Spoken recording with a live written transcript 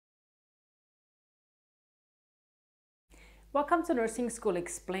Welcome to Nursing School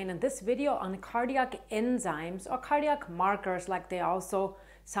Explained. In this video on cardiac enzymes or cardiac markers, like they also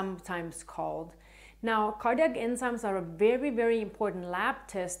sometimes called. Now, cardiac enzymes are a very important lab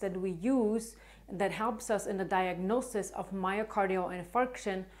test that we use that helps us in the diagnosis of myocardial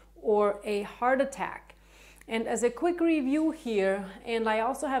infarction or a heart attack. And as a quick review here, and I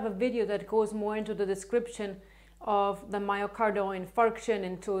also have a video that goes more into the description of the myocardial infarction,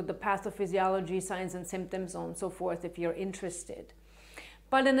 into the pathophysiology, signs and symptoms, and so forth, if you're interested.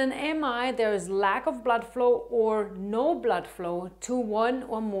 But in an MI, there is lack of blood flow or no blood flow to one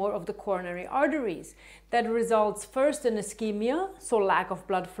or more of the coronary arteries. That results first in ischemia, so lack of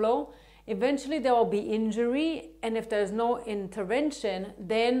blood flow. Eventually there will be injury, and if there's no intervention,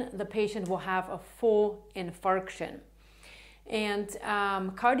 then the patient will have a full infarction. And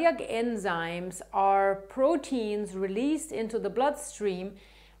cardiac enzymes are proteins released into the bloodstream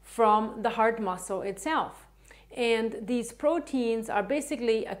from the heart muscle itself. And these proteins are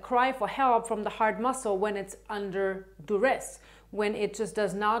basically a cry for help from the heart muscle when it's under duress, when it just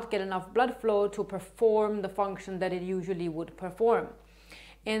does not get enough blood flow to perform the function that it usually would perform.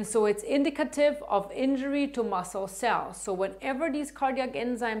 And so it's indicative of injury to muscle cells. So whenever these cardiac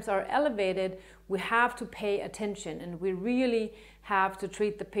enzymes are elevated, we have to pay attention, and we really have to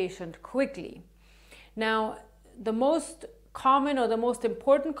treat the patient quickly. Now, the most common or the most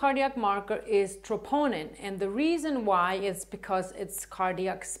important cardiac marker is troponin, and the reason why is because it's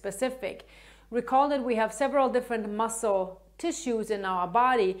cardiac specific. Recall that we have several different muscle tissues in our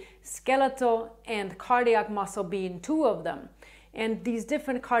body, skeletal and cardiac muscle being two of them. And these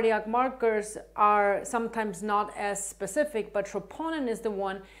different cardiac markers are sometimes not as specific, but troponin is the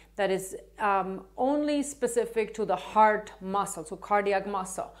one that is only specific to the heart muscle, so cardiac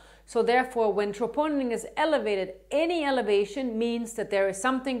muscle. So therefore, when troponin is elevated, any elevation means that there is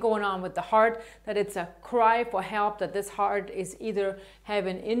something going on with the heart, that it's a cry for help, that this heart is either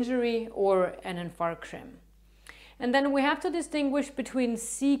having injury or an infarction. And then we have to distinguish between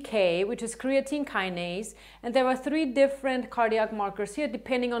CK, which is creatine kinase, and there are three different cardiac markers here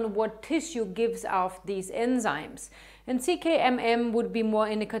depending on what tissue gives off these enzymes. And CKMM would be more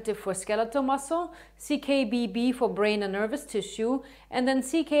indicative for skeletal muscle, CKBB for brain and nervous tissue, and then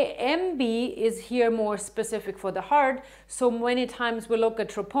CKMB is here more specific for the heart. So many times we look at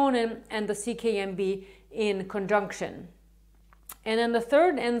troponin and the CKMB in conjunction. And then the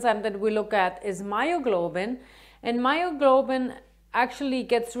third enzyme that we look at is myoglobin. And myoglobin actually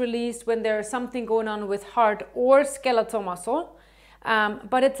gets released when there is something going on with heart or skeletal muscle,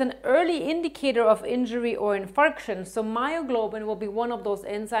 but it's an early indicator of injury or infarction. So myoglobin will be one of those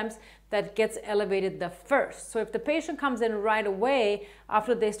enzymes that gets elevated the first. So if the patient comes in right away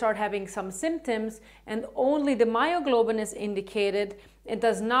after they start having some symptoms and only the myoglobin is indicated, it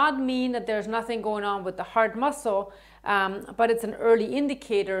does not mean that there's nothing going on with the heart muscle, but it's an early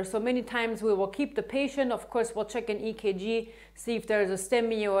indicator. So many times we will keep the patient. Of course, we'll check an EKG, see if there's a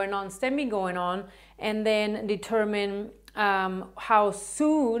STEMI or a non-STEMI going on, and then determine how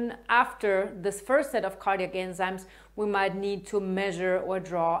soon after this first set of cardiac enzymes we might need to measure or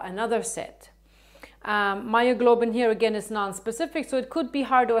draw another set. Myoglobin here again is non-specific, so it could be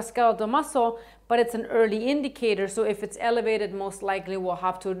heart or skeletal muscle, but it's an early indicator. So if it's elevated, most likely we'll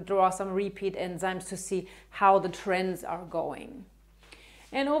have to draw some repeat enzymes to see how the trends are going.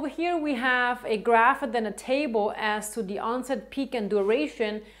 And over here we have a graph and then a table as to the onset, peak, and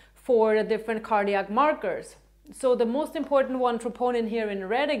duration for the different cardiac markers. So the most important one, troponin here in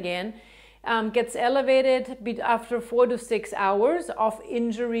red again, gets elevated after 4 to 6 hours of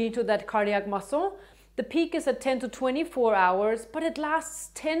injury to that cardiac muscle. The peak is at 10 to 24 hours, but it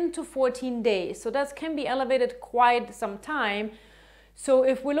lasts 10 to 14 days. So that can be elevated quite some time. So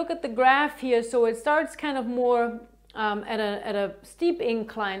if we look at the graph here, so it starts kind of more at a steep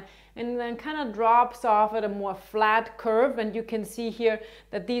incline and then kind of drops off at a more flat curve. And you can see here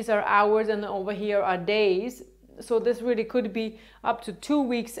that these are hours and over here are days. So this really could be up to 2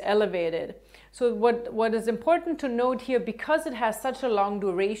 weeks elevated. So what is important to note here, because it has such a long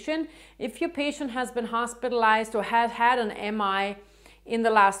duration, if your patient has been hospitalized or has had an MI in the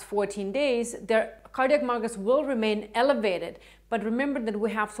last 14 days, their cardiac markers will remain elevated. But remember that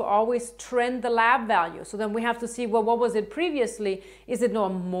we have to always trend the lab value. So then we have to see, well, what was it previously? Is it no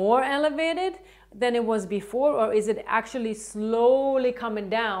more elevated than it was before, or is it actually slowly coming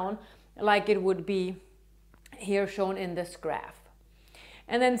down like it would be here shown in this graph?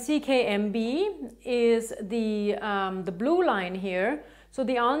 And then CKMB is the blue line here. So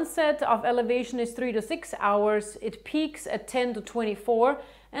the onset of elevation is 3 to 6 hours. It peaks at 10 to 24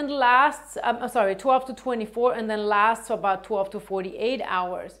 and lasts, 12 to 24, and then lasts for about 12 to 48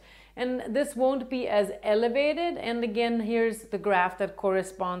 hours. and this won't be as elevated. And again, here's the graph that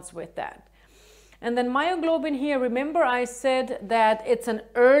corresponds with that. And then myoglobin here, remember I said that it's an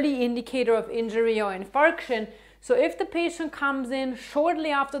early indicator of injury or infarction. So if the patient comes in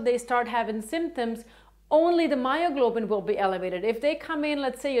shortly after they start having symptoms, only the myoglobin will be elevated. If they come in,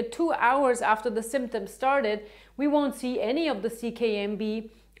 let's say 2 hours after the symptoms started, we won't see any of the CABG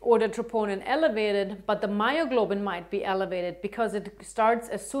or the troponin elevated, but the myoglobin might be elevated because it starts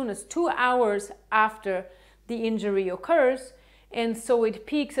as soon as 2 hours after the injury occurs. And so it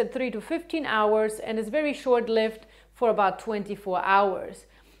peaks at 3 to 15 hours and is very short-lived for about 24 hours.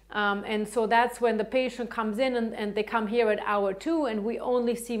 And so that's when the patient comes in and they come here at hour 2 and we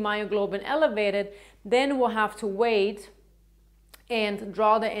only see myoglobin elevated. Then we'll have to wait and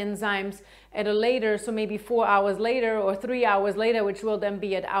draw the enzymes at a later, so maybe 4 hours later or 3 hours later, which will then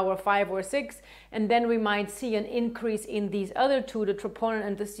be at hour 5 or 6. And then we might see an increase in these other two, the troponin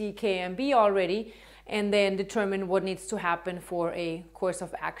and the CABG already, and then determine what needs to happen for a course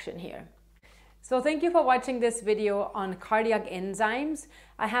of action here. So thank you for watching this video on cardiac enzymes.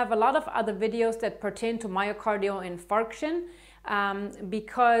 I have a lot of other videos that pertain to myocardial infarction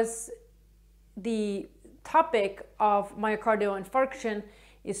because the topic of myocardial infarction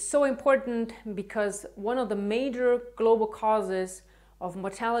is so important, because one of the major global causes of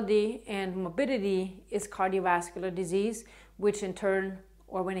mortality and morbidity is cardiovascular disease, which in turn,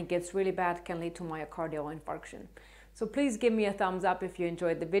 or when it gets really bad, can lead to myocardial infarction. So please give me a thumbs up if you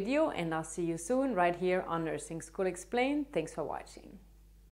enjoyed the video, and I'll see you soon right here on Nursing School Explained. Thanks for watching.